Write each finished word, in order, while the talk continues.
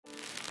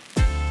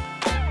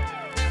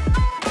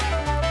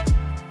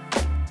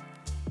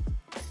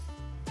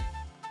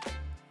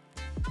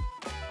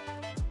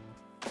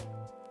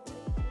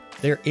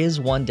There is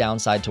one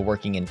downside to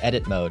working in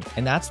edit mode,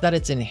 and that's that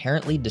it's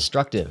inherently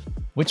destructive,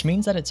 which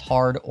means that it's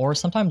hard or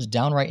sometimes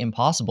downright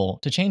impossible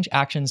to change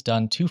actions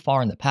done too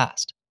far in the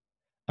past.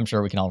 I'm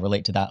sure we can all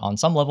relate to that on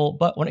some level,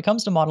 but when it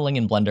comes to modeling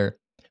in Blender,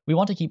 we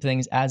want to keep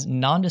things as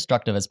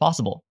non-destructive as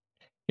possible.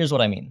 Here's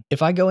what I mean.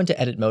 If I go into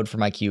edit mode for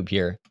my cube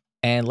here,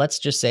 and let's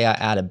just say I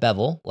add a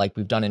bevel like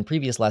we've done in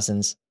previous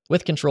lessons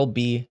with Control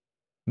B,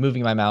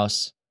 moving my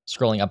mouse,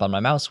 scrolling up on my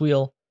mouse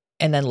wheel,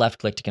 and then left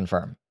click to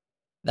confirm.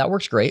 That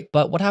works great,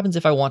 but what happens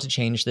if I want to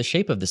change the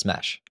shape of this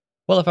mesh?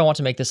 Well, if I want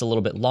to make this a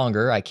little bit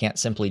longer, I can't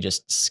simply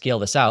just scale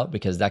this out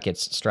because that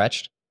gets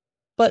stretched,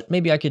 but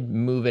maybe I could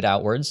move it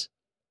outwards.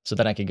 So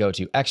then I could go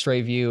to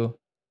X-ray view,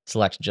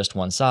 select just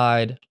one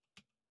side,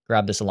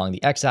 grab this along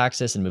the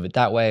X-axis and move it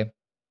that way.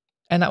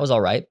 And that was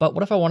all right, but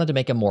what if I wanted to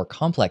make a more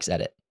complex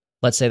edit?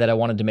 Let's say that I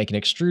wanted to make an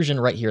extrusion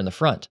right here in the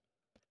front.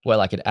 Well,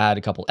 I could add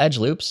a couple edge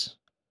loops,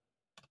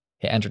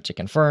 hit enter to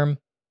confirm,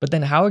 but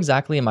then how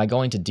exactly am I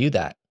going to do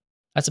that?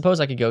 I suppose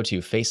I could go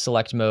to face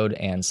select mode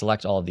and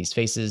select all of these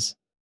faces,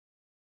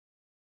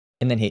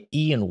 and then hit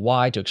E and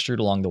Y to extrude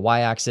along the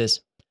Y-axis.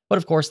 But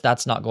of course,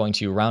 that's not going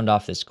to round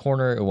off this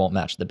corner, it won't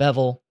match the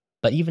bevel.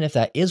 But even if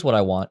that is what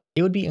I want,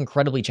 it would be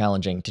incredibly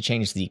challenging to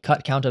change the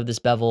cut count of this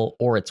bevel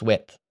or its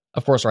width.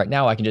 Of course, right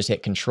now I can just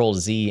hit Control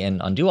Z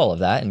and undo all of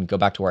that and go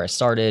back to where I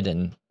started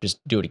and just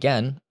do it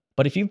again.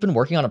 But if you've been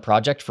working on a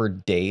project for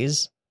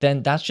days,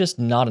 then that's just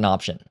not an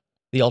option.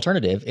 The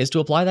alternative is to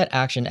apply that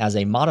action as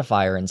a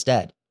modifier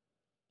instead.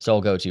 So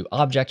I'll go to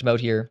Object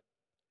Mode here,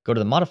 go to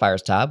the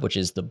Modifiers tab, which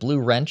is the blue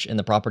wrench in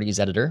the Properties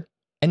editor,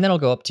 and then I'll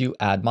go up to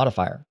Add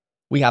Modifier.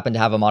 We happen to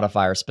have a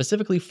modifier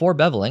specifically for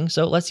beveling,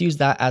 so let's use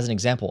that as an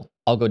example.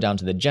 I'll go down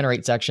to the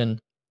Generate section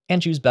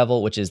and choose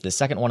Bevel, which is the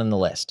second one in the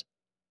list.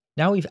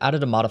 Now we've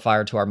added a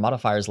modifier to our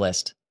modifiers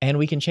list, and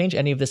we can change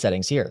any of the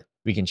settings here.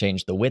 We can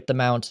change the width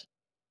amount,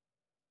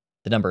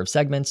 the number of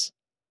segments,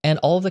 and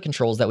all of the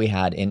controls that we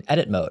had in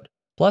edit mode,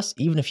 plus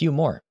even a few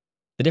more.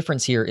 The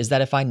difference here is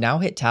that if I now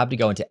hit tab to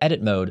go into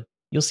edit mode,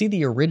 you'll see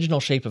the original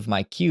shape of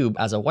my cube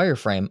as a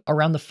wireframe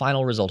around the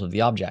final result of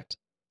the object.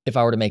 If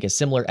I were to make a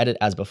similar edit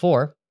as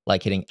before,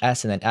 like hitting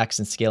S and then X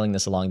and scaling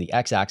this along the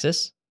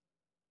X-axis,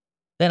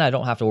 then I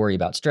don't have to worry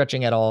about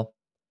stretching at all,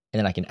 and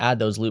then I can add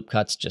those loop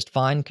cuts just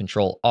fine,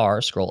 Control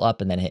R, scroll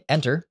up and then hit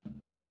enter,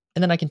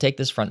 and then I can take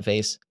this front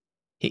face,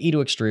 hit E to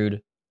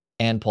extrude,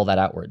 and pull that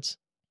outwards.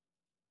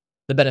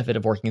 The benefit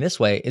of working this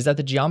way is that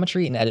the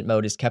geometry in edit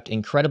mode is kept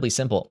incredibly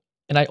simple,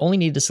 and I only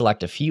need to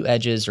select a few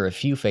edges or a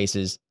few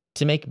faces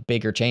to make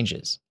bigger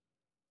changes.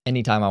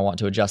 Anytime I want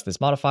to adjust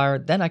this modifier,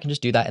 then I can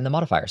just do that in the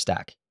modifier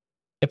stack.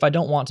 If I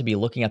don't want to be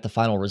looking at the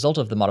final result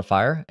of the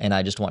modifier, and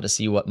I just want to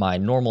see what my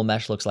normal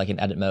mesh looks like in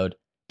edit mode,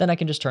 then I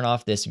can just turn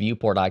off this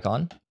viewport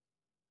icon.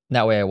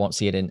 That way I won't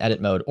see it in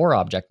edit mode or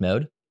object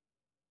mode.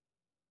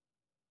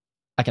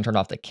 I can turn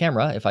off the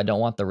camera if I don't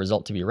want the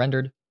result to be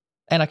rendered,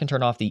 and I can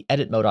turn off the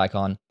edit mode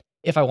icon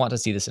if I want to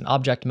see this in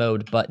object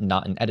mode, but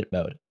not in edit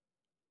mode.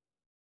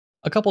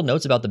 A couple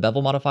notes about the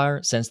bevel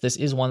modifier, since this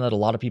is one that a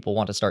lot of people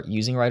want to start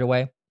using right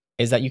away,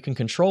 is that you can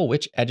control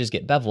which edges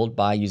get beveled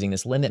by using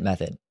this limit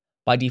method.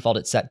 By default,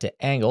 it's set to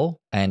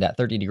angle and at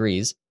 30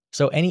 degrees,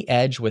 so any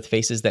edge with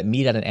faces that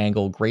meet at an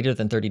angle greater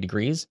than 30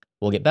 degrees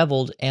will get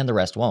beveled and the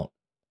rest won't.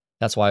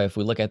 That's why if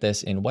we look at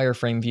this in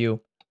wireframe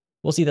view,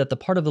 we'll see that the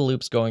part of the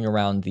loops going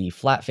around the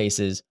flat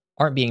faces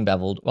aren't being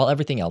beveled while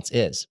everything else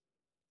is.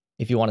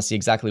 If you want to see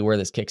exactly where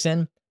this kicks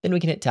in, then we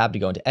can hit tab to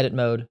go into edit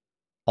mode.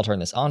 I'll turn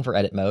this on for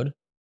edit mode,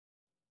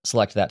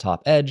 select that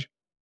top edge,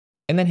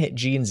 and then hit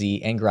G and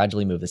Z and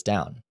gradually move this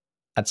down.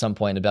 At some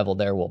point, a bevel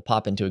there will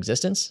pop into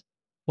existence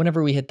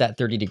whenever we hit that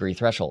 30-degree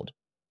threshold.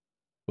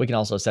 We can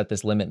also set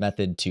this limit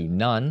method to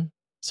none,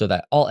 so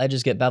that all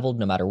edges get beveled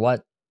no matter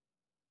what,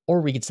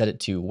 or we could set it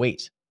to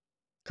weight.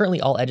 Currently,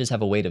 all edges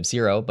have a weight of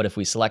 0, but if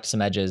we select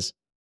some edges,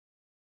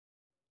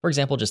 for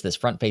example, just this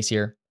front face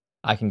here,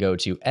 I can go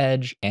to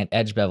Edge and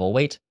Edge Bevel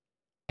Weight,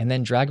 and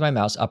then drag my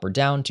mouse up or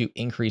down to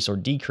increase or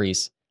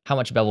decrease how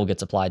much bevel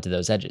gets applied to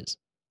those edges.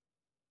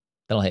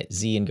 Then I'll hit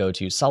Z and go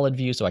to Solid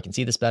View so I can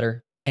see this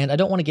better. And I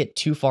don't want to get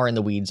too far in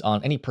the weeds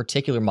on any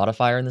particular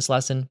modifier in this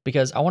lesson,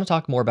 because I want to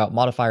talk more about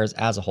modifiers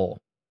as a whole.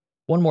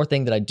 One more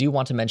thing that I do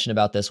want to mention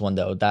about this one,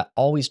 though, that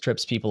always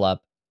trips people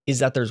up, is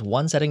that there's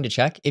one setting to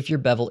check if your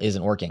bevel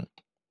isn't working.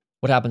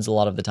 What happens a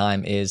lot of the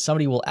time is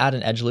somebody will add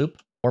an edge loop,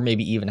 or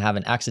maybe even have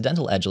an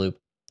accidental edge loop,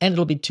 and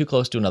it'll be too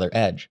close to another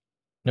edge.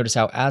 Notice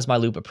how as my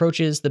loop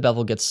approaches, the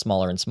bevel gets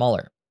smaller and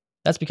smaller.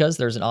 That's because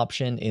there's an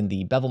option in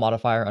the bevel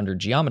modifier under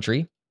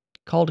Geometry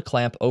called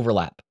Clamp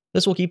Overlap.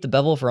 This will keep the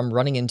bevel from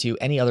running into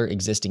any other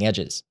existing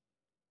edges.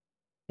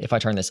 If I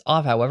turn this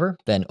off, however,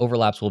 then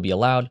overlaps will be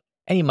allowed,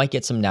 and you might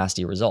get some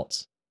nasty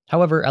results.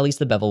 However, at least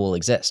the bevel will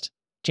exist.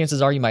 Chances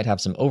are you might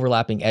have some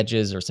overlapping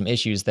edges or some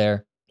issues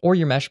there, or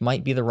your mesh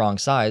might be the wrong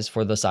size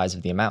for the size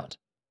of the amount.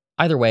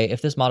 Either way,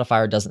 if this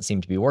modifier doesn't seem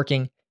to be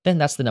working, then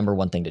that's the number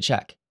one thing to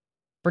check.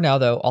 For now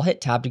though, I'll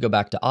hit tab to go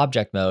back to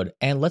object mode,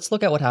 and let's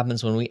look at what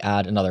happens when we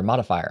add another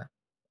modifier.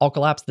 I'll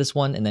collapse this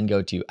one and then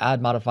go to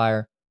Add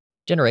Modifier,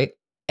 Generate,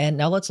 and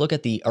now let's look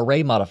at the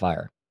Array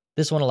modifier.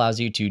 This one allows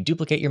you to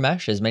duplicate your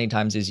mesh as many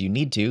times as you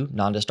need to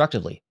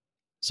non-destructively.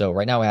 So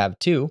right now I have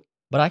 2,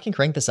 but I can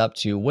crank this up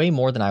to way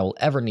more than I will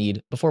ever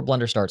need before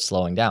Blender starts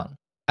slowing down,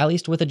 at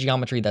least with a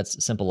geometry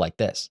that's simple like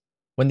this.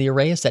 When the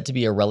array is set to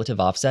be a relative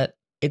offset,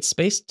 it's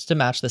spaced to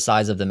match the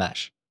size of the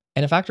mesh,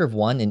 and a factor of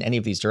 1 in any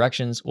of these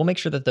directions will make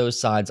sure that those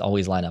sides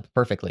always line up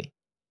perfectly.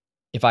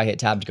 If I hit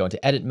tab to go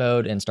into edit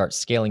mode and start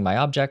scaling my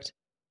object,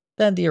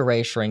 then the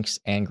array shrinks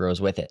and grows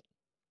with it.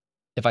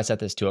 If I set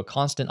this to a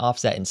constant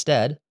offset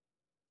instead,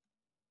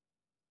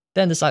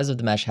 then the size of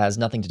the mesh has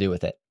nothing to do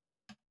with it.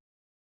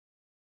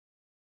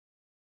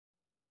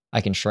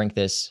 I can shrink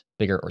this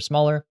bigger or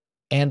smaller,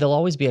 and they'll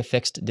always be a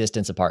fixed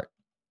distance apart.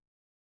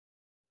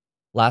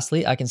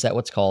 Lastly, I can set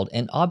what's called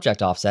an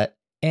object offset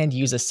and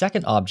use a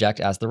second object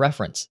as the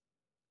reference.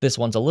 This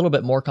one's a little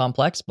bit more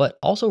complex, but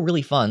also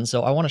really fun,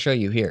 so I want to show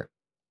you here.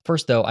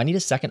 First though, I need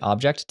a second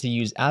object to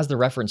use as the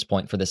reference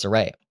point for this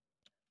array.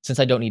 Since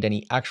I don't need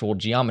any actual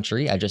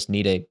geometry, I just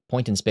need a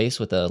point in space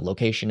with a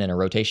location and a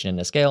rotation and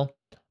a scale,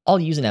 I'll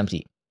use an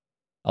empty.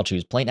 I'll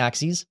choose plane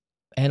axes,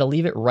 and I'll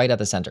leave it right at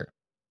the center.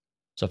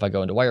 So if I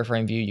go into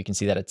wireframe view, you can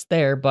see that it's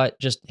there, but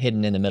just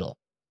hidden in the middle.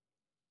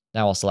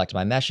 Now I'll select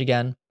my mesh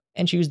again,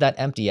 and choose that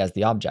empty as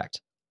the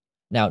object.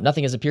 Now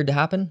nothing has appeared to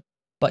happen,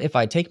 but if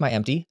I take my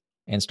empty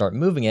and start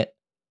moving it,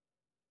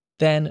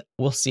 then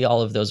we'll see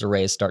all of those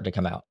arrays start to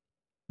come out.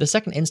 The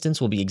second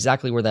instance will be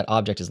exactly where that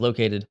object is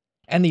located,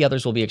 and the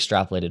others will be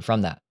extrapolated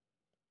from that.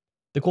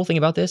 The cool thing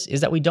about this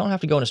is that we don't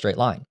have to go in a straight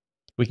line.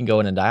 We can go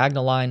in a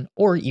diagonal line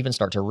or even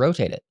start to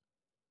rotate it,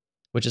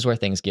 which is where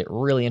things get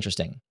really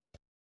interesting.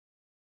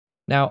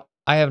 Now,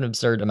 I have an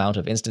absurd amount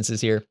of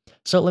instances here,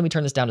 so let me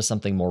turn this down to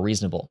something more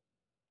reasonable,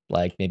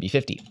 like maybe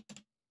 50.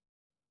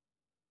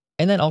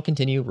 And then I'll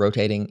continue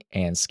rotating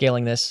and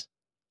scaling this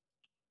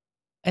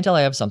until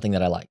I have something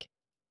that I like.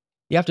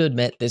 You have to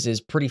admit, this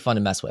is pretty fun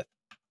to mess with.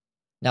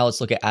 Now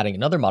let's look at adding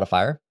another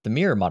modifier, the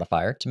mirror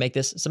modifier, to make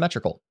this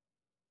symmetrical.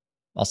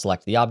 I'll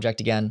select the object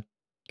again,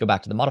 go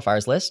back to the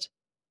modifiers list,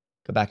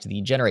 go back to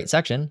the generate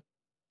section,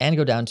 and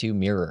go down to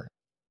mirror.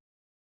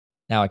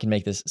 Now I can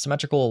make this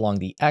symmetrical along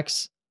the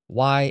X,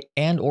 Y,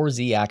 and or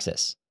Z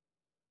axis.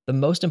 The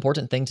most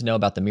important thing to know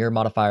about the mirror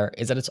modifier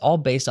is that it's all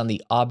based on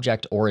the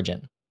object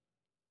origin.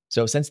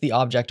 So since the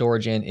object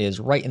origin is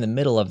right in the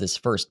middle of this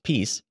first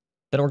piece,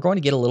 then we're going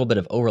to get a little bit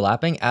of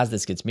overlapping as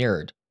this gets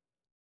mirrored.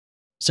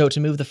 So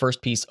to move the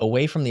first piece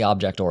away from the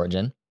object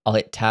origin, I'll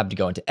hit tab to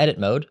go into edit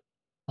mode,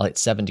 I'll hit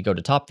 7 to go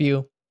to top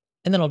view,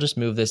 and then I'll just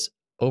move this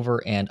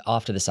over and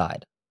off to the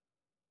side.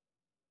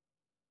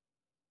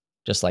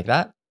 Just like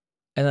that.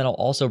 And then I'll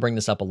also bring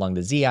this up along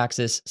the Z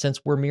axis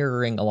since we're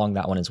mirroring along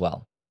that one as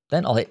well.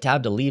 Then I'll hit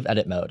tab to leave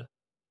edit mode.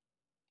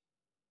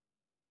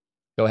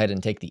 Go ahead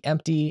and take the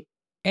empty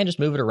and just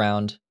move it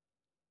around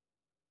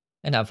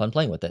and have fun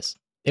playing with this.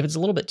 If it's a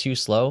little bit too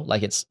slow,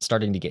 like it's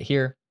starting to get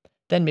here,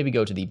 then maybe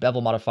go to the bevel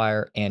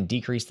modifier and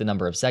decrease the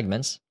number of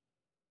segments.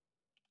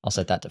 I'll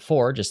set that to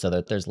 4 just so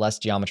that there's less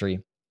geometry.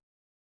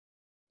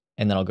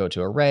 And then I'll go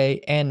to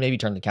array and maybe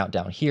turn the count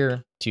down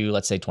here to,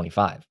 let's say,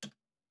 25.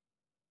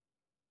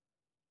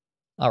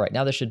 All right,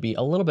 now this should be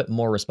a little bit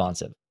more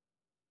responsive.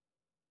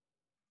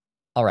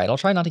 All right, I'll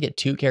try not to get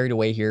too carried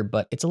away here,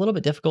 but it's a little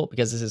bit difficult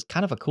because this is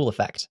kind of a cool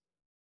effect.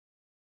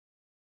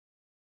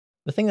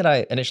 The thing that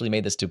I initially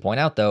made this to point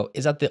out, though,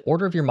 is that the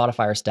order of your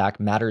modifier stack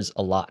matters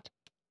a lot.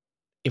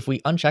 If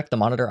we uncheck the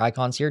monitor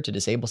icons here to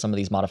disable some of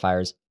these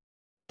modifiers,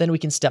 then we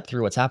can step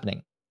through what's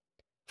happening.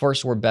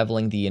 First, we're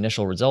beveling the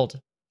initial result,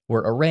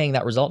 we're arraying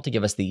that result to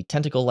give us the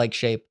tentacle-like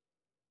shape,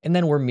 and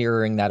then we're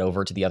mirroring that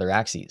over to the other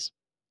axes.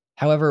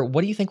 However,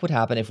 what do you think would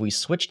happen if we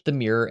switched the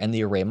mirror and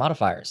the array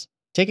modifiers?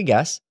 Take a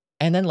guess,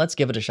 and then let's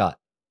give it a shot.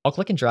 I'll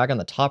click and drag on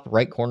the top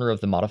right corner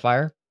of the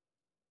modifier,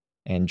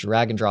 and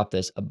drag and drop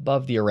this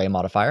above the array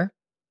modifier,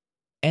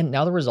 and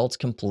now the result's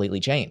completely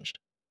changed.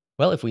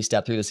 Well, if we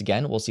step through this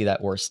again, we'll see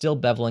that we're still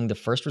beveling the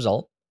first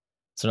result,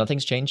 so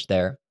nothing's changed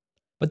there,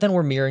 but then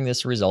we're mirroring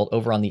this result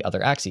over on the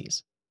other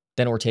axes.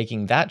 Then we're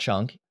taking that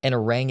chunk and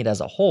arraying it as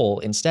a whole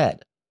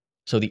instead.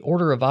 So the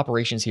order of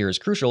operations here is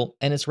crucial,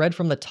 and it's read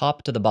from the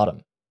top to the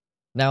bottom.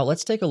 Now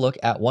let's take a look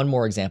at one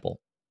more example.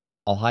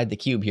 I'll hide the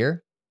cube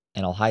here,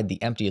 and I'll hide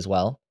the empty as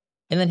well,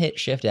 and then hit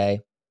Shift A,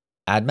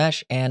 add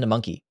mesh, and a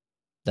monkey.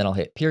 Then I'll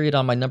hit period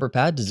on my number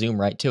pad to zoom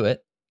right to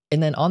it,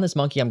 and then on this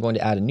monkey I'm going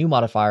to add a new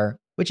modifier,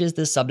 which is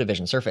this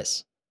subdivision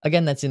surface.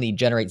 Again, that's in the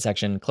generate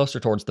section closer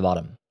towards the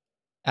bottom.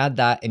 Add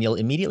that and you'll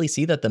immediately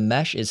see that the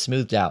mesh is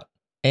smoothed out,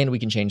 and we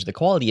can change the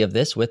quality of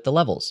this with the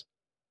levels.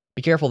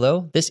 Be careful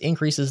though, this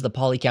increases the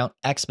poly count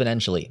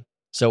exponentially.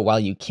 So while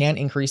you can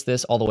increase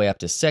this all the way up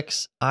to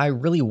 6, I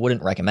really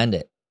wouldn't recommend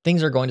it.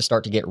 Things are going to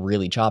start to get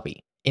really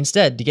choppy.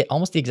 Instead, to get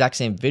almost the exact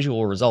same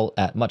visual result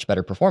at much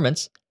better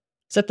performance,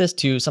 set this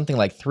to something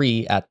like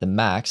 3 at the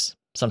max,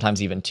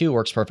 sometimes even 2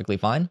 works perfectly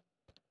fine,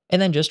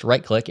 and then just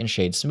right click and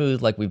shade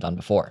smooth like we've done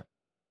before.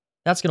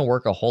 That's going to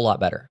work a whole lot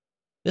better.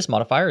 This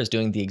modifier is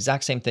doing the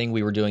exact same thing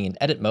we were doing in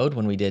edit mode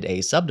when we did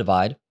a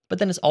subdivide, but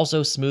then it's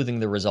also smoothing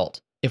the result.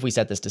 If we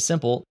set this to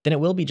simple, then it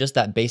will be just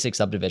that basic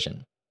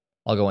subdivision.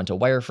 I'll go into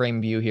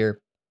wireframe view here,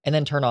 and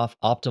then turn off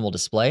optimal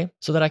display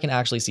so that I can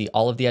actually see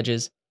all of the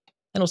edges.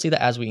 And we'll see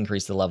that as we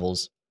increase the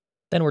levels,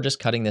 then we're just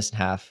cutting this in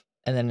half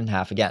and then in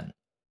half again.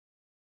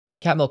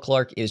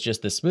 Catmull-Clark is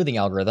just the smoothing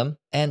algorithm,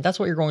 and that's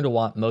what you're going to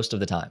want most of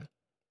the time.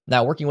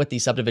 Now, working with the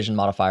subdivision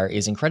modifier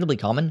is incredibly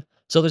common,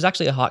 so there's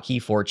actually a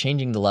hotkey for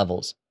changing the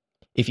levels.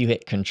 If you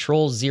hit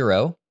Control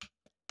 0,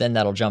 then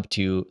that'll jump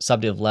to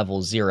subdiv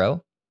level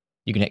 0.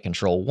 You can hit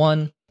Control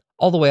 1,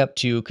 all the way up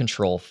to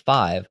Control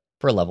 5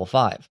 for level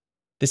 5.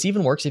 This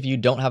even works if you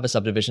don't have a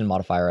subdivision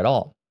modifier at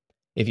all.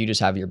 If you just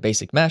have your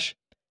basic mesh,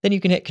 then you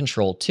can hit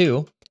Control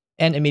 2,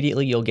 and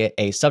immediately you'll get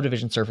a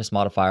subdivision surface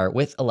modifier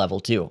with a level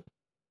 2.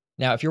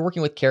 Now, if you're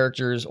working with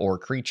characters or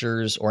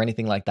creatures or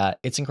anything like that,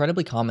 it's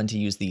incredibly common to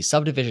use the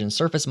subdivision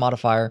surface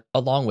modifier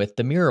along with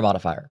the mirror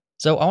modifier.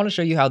 So I want to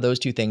show you how those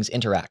two things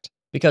interact,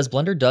 because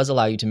Blender does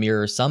allow you to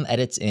mirror some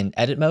edits in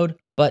edit mode,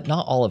 but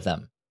not all of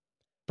them.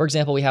 For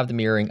example, we have the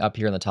mirroring up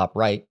here in the top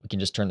right. We can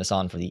just turn this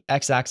on for the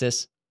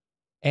x-axis.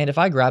 And if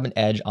I grab an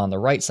edge on the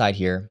right side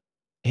here,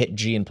 hit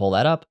G and pull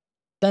that up,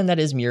 then that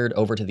is mirrored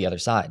over to the other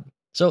side.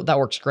 So that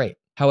works great.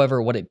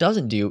 However, what it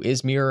doesn't do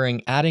is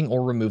mirroring adding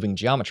or removing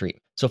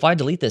geometry. So if I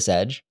delete this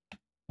edge,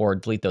 or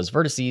delete those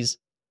vertices,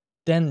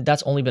 then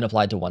that's only been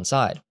applied to one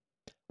side.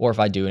 Or if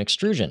I do an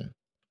extrusion,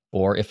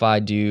 or if I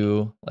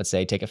do, let's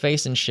say, take a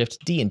face and Shift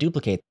D and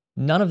duplicate,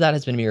 none of that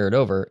has been mirrored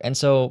over, and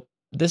so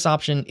this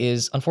option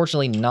is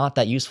unfortunately not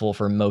that useful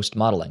for most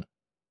modeling.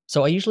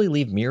 So I usually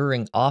leave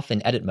mirroring off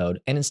in edit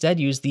mode and instead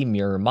use the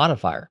mirror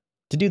modifier.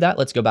 To do that,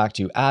 let's go back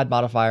to Add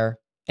Modifier,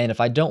 and if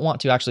I don't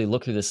want to actually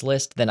look through this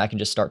list, then I can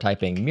just start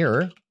typing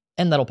mirror,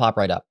 and that'll pop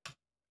right up.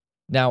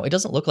 Now, it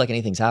doesn't look like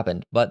anything's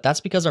happened, but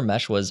that's because our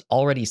mesh was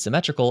already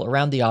symmetrical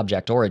around the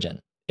object origin.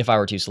 If I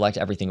were to select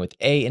everything with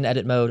A in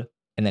edit mode,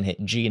 and then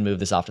hit G and move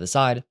this off to the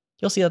side,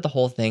 you'll see that the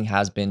whole thing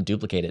has been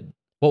duplicated.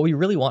 What we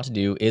really want to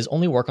do is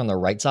only work on the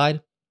right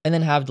side, and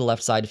then have the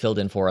left side filled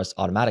in for us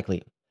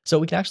automatically. So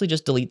we can actually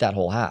just delete that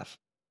whole half.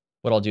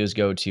 What I'll do is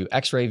go to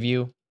X-ray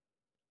view,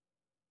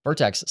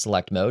 vertex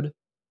select mode,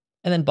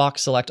 and then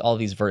box select all of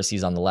these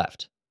vertices on the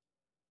left.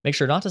 Make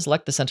sure not to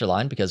select the center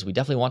line because we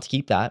definitely want to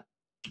keep that,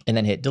 and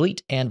then hit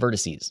delete and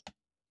vertices.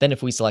 Then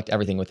if we select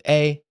everything with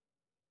A,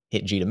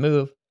 hit G to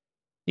move,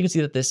 you can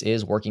see that this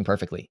is working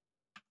perfectly.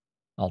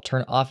 I'll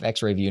turn off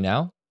X-ray view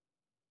now,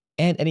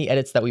 and any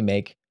edits that we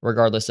make,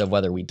 regardless of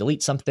whether we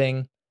delete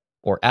something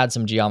or add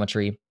some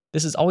geometry,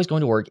 this is always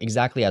going to work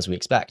exactly as we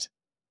expect.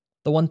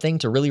 The one thing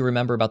to really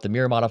remember about the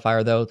mirror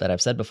modifier though, that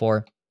I've said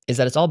before, is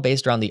that it's all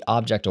based around the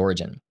object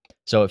origin.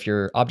 So if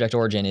your object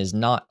origin is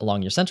not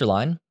along your center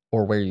line,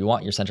 or where you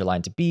want your center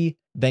line to be,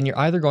 then you're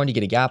either going to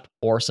get a gap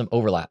or some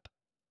overlap.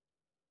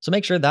 So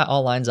make sure that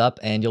all lines up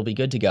and you'll be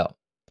good to go.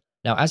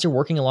 Now, as you're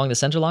working along the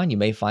center line, you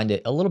may find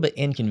it a little bit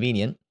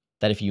inconvenient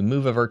that if you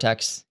move a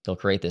vertex, you'll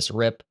create this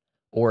rip,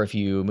 or if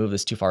you move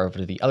this too far over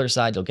to the other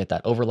side, you'll get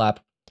that overlap.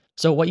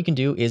 So what you can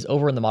do is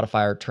over in the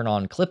modifier, turn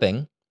on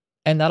clipping,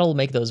 and that'll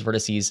make those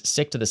vertices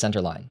stick to the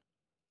center line.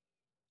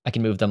 I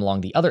can move them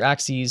along the other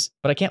axes,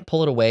 but I can't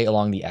pull it away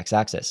along the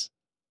x-axis.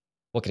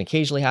 What can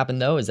occasionally happen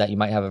though is that you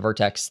might have a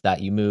vertex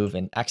that you move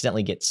and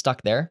accidentally get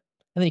stuck there,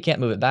 and then you can't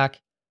move it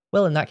back.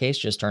 Well, in that case,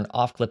 just turn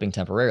off clipping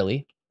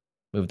temporarily,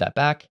 move that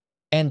back,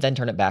 and then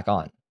turn it back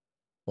on.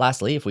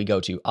 Lastly, if we go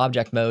to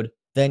object mode,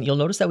 then you'll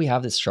notice that we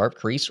have this sharp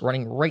crease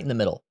running right in the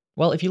middle.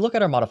 Well, if you look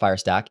at our modifier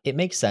stack, it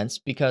makes sense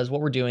because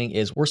what we're doing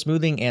is we're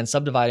smoothing and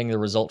subdividing the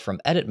result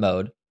from edit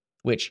mode,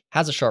 which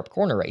has a sharp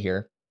corner right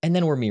here, and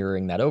then we're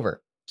mirroring that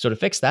over. So to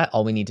fix that,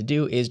 all we need to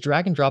do is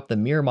drag and drop the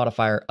mirror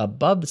modifier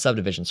above the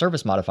subdivision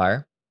surface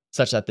modifier,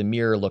 such that the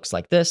mirror looks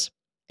like this,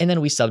 and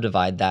then we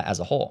subdivide that as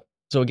a whole.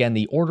 So again,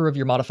 the order of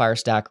your modifier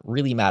stack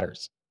really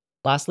matters.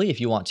 Lastly,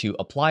 if you want to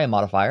apply a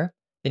modifier,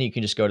 then you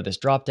can just go to this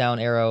drop-down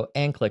arrow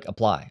and click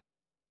Apply.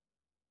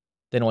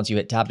 Then once you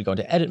hit Tab to go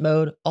into edit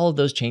mode, all of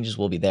those changes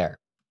will be there.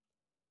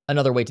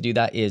 Another way to do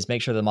that is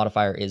make sure the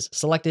modifier is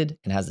selected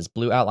and has this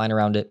blue outline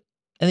around it,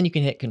 and then you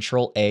can hit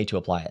Control A to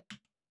apply it,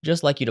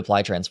 just like you'd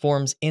apply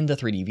transforms in the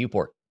 3D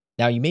viewport.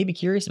 Now you may be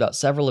curious about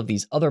several of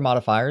these other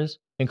modifiers,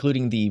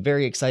 including the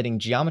very exciting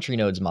Geometry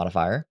Nodes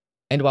modifier,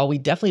 and while we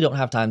definitely don't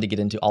have time to get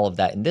into all of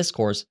that in this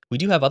course, we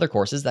do have other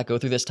courses that go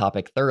through this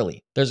topic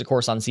thoroughly. There's a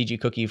course on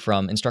CG Cookie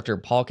from instructor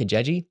Paul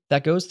Kajeji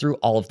that goes through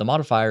all of the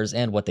modifiers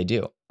and what they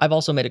do. I've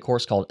also made a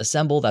course called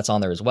Assemble that's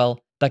on there as well,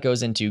 that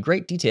goes into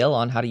great detail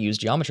on how to use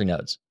geometry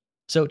nodes.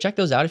 So check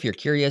those out if you're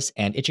curious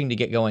and itching to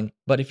get going,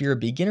 but if you're a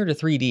beginner to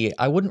 3D,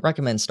 I wouldn't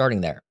recommend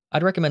starting there.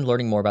 I'd recommend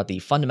learning more about the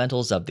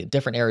fundamentals of the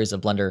different areas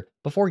of Blender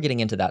before getting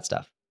into that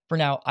stuff. For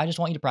now, I just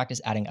want you to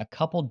practice adding a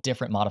couple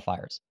different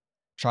modifiers.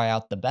 Try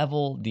out the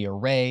bevel, the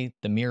array,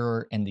 the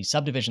mirror, and the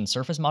subdivision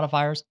surface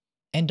modifiers,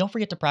 and don't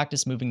forget to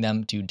practice moving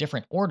them to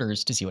different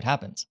orders to see what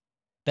happens.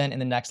 Then in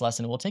the next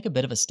lesson, we'll take a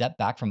bit of a step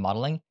back from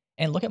modeling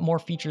and look at more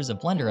features of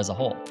Blender as a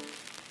whole.